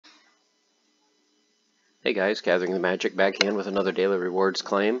Hey guys, Gathering the Magic back again with another daily rewards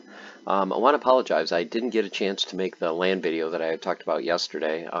claim. I want to apologize. I didn't get a chance to make the land video that I had talked about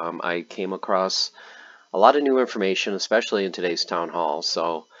yesterday. I came across a lot of new information, especially in today's town hall,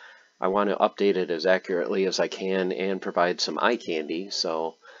 so I want to update it as accurately as I can and provide some eye candy.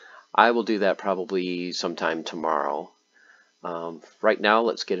 So I will do that probably sometime tomorrow. Right now,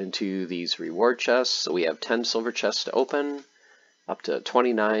 let's get into these reward chests. So we have 10 silver chests to open, up to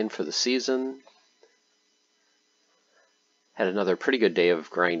 29 for the season. Had another pretty good day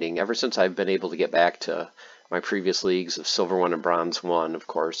of grinding ever since I've been able to get back to my previous leagues of Silver 1 and Bronze 1, of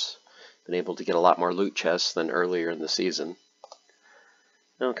course. Been able to get a lot more loot chests than earlier in the season.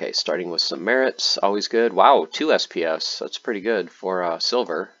 Okay, starting with some merits, always good. Wow, 2 SPS, that's pretty good for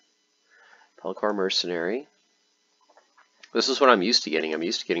silver. Pelcor Mercenary. This is what I'm used to getting. I'm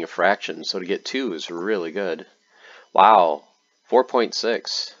used to getting a fraction, so to get 2 is really good. Wow,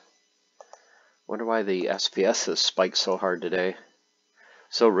 4.6. Wonder why the SPS has spiked so hard today.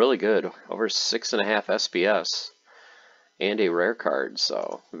 So really good, over 6.5 SPS, and a rare card,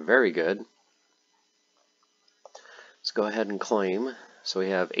 so very good. Let's go ahead and claim. So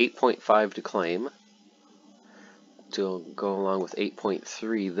we have 8.5 to claim, to go along with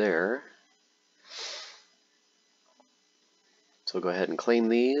 8.3 there. So we'll go ahead and claim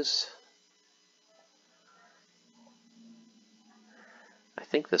these. I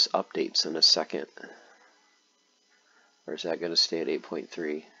think this updates in a second. Or is that going to stay at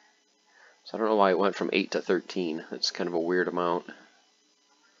 8.3? So I don't know why it went from 8 to 13. That's kind of a weird amount.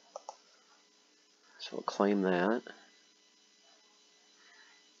 So we'll claim that.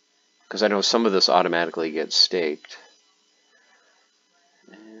 Because I know some of this automatically gets staked.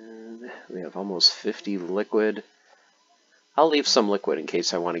 And we have almost 50 liquid. I'll leave some liquid in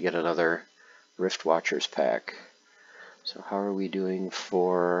case I want to get another Rift Watchers pack. So how are we doing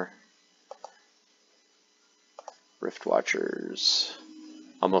for Rift Watchers?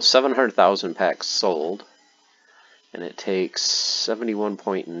 Almost 700,000 packs sold, and it takes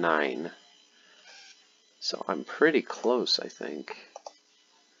 71.9. So I'm pretty close, I think.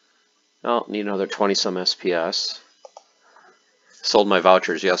 Oh, need another 20-some SPS. Sold my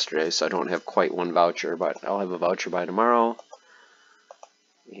vouchers yesterday, so I don't have quite one voucher, but I'll have a voucher by tomorrow.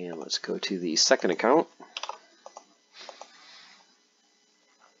 And let's go to the second account.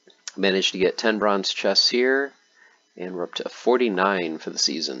 Managed to get 10 bronze chests here, and we're up to 49 for the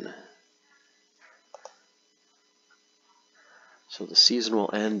season. So the season will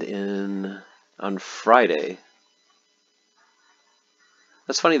end on Friday.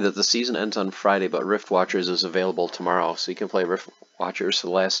 That's funny that the season ends on Friday, but Rift Watchers is available tomorrow, so you can play Rift Watchers for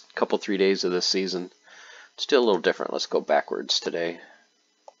the last couple, 3 days of this season. Still a little different. Let's go backwards today.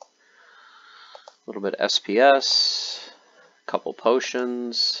 A little bit SPS, a couple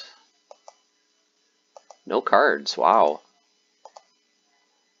potions. No cards, wow.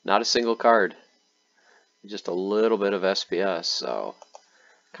 Not a single card. Just a little bit of SPS, so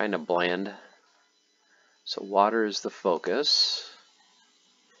kind of bland. So water is the focus.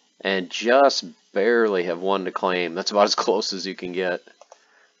 And just barely have 1 to claim. That's about as close as you can get.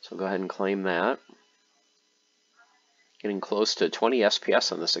 So go ahead and claim that. Getting close to 20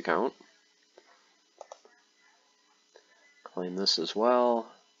 SPS on this account. Claim this as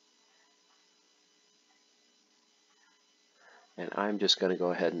well. And I'm just going to go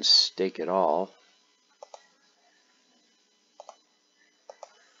ahead and stake it all.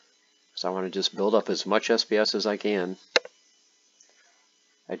 So I want to just build up as much SPS as I can.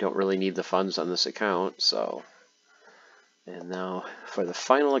 I don't really need the funds on this account, so. And now for the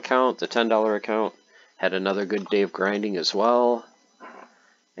final account, the $10 account, had another good day of grinding as well.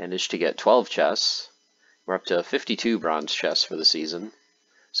 Managed to get 12 chests. We're up to 52 bronze chests for the season.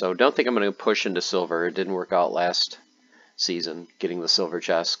 So don't think I'm going to push into silver. It didn't work out last season, getting the silver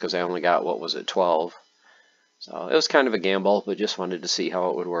chest, because I only got, what was it, 12. So it was kind of a gamble, but just wanted to see how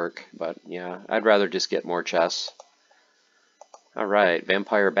it would work. But yeah, I'd rather just get more chests. Alright,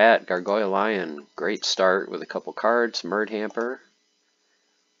 Vampire Bat, Gargoyle Lion, great start with a couple cards, Murd Hamper,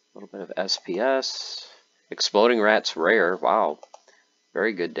 a little bit of SPS, Exploding Rats rare, wow,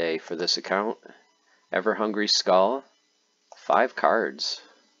 very good day for this account, Ever Hungry Skull, 5 cards,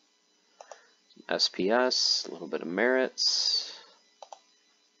 SPS, a little bit of merits,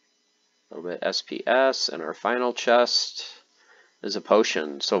 a little bit SPS, and our final chest is a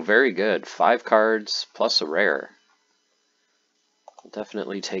potion, so very good, 5 cards plus a rare. I'll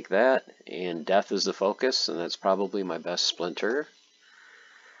definitely take that, and Death is the focus, and that's probably my best Splinter.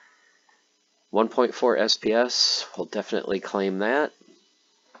 1.4 SPS, we'll definitely claim that.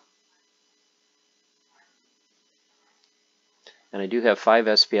 And I do have 5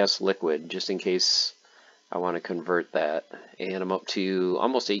 SPS liquid, just in case I want to convert that. And I'm up to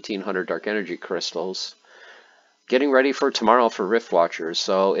almost 1,800 dark energy crystals. Getting ready for tomorrow for Rift Watchers.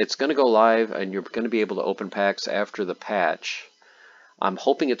 So it's going to go live and you're going to be able to open packs after the patch. I'm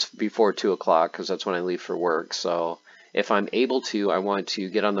hoping it's before 2 o'clock because that's when I leave for work. So if I'm able to, I want to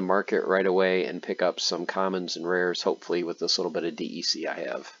get on the market right away and pick up some commons and rares, hopefully with this little bit of DEC I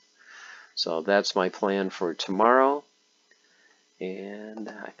have. So that's my plan for tomorrow. And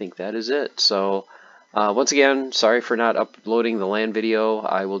I think that is it. So once again, sorry for not uploading the land video.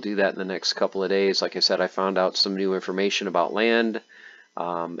 I will do that in the next couple of days. Like I said, I found out some new information about land.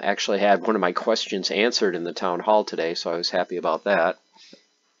 Actually had one of my questions answered in the town hall today, so I was happy about that.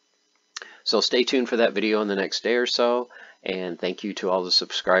 So stay tuned for that video in the next day or so, and thank you to all the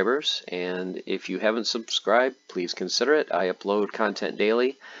subscribers. And if you haven't subscribed, please consider it. I upload content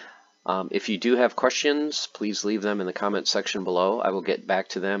daily. If you do have questions, please leave them in the comment section below. I will get back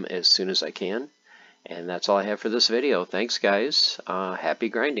to them as soon as I can. And that's all I have for this video. Thanks, guys. Happy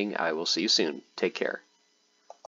grinding. I will see you soon. Take care.